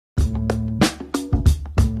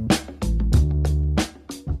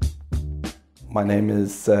My name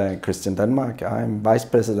is Christian Danmark. I'm Vice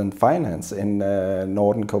President Finance in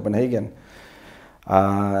Norden Copenhagen.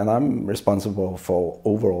 And I'm responsible for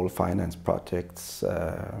overall finance projects,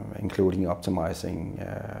 including optimizing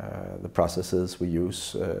the processes we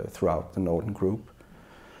use throughout the Norden Group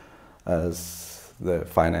as the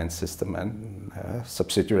finance system and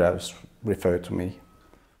subsidiaries refer to me.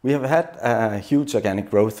 We have had a huge organic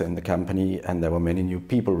growth in the company, and there were many new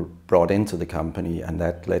people brought into the company, and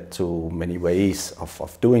that led to many ways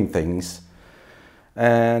of doing things.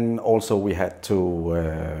 And also we had to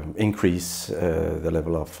increase the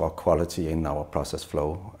level of quality in our process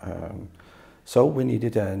flow. So we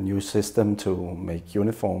needed a new system to make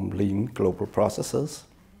uniform, lean global processes.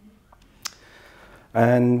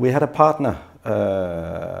 And we had a partner,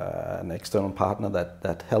 an external partner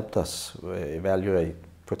that helped us evaluate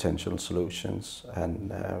potential solutions.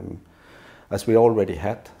 And as we already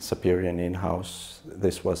had SAPERION in-house,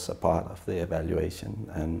 this was a part of the evaluation,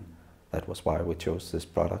 and that was why we chose this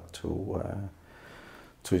product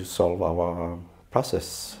to solve our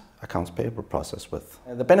accounts payable process with.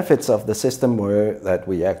 The benefits of the system were that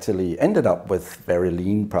we actually ended up with very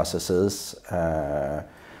lean processes,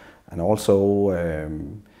 and also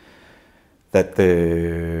that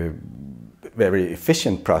the very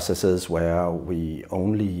efficient processes where we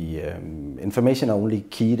only information only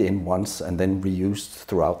keyed in once and then reused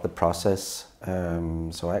throughout the process.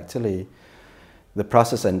 So actually the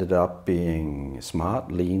process ended up being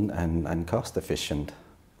smart, lean and cost efficient.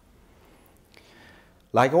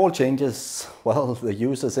 Like all changes, well, the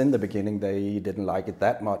users in the beginning, they didn't like it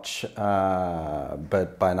that much,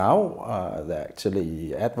 but by now they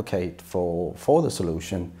actually advocate for the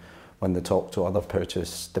solution when they talk to other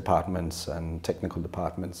purchase departments and technical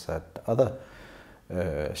departments at other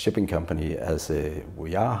shipping company, as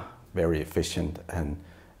we are very efficient, and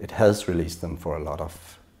it has released them for a lot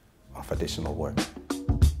of additional work.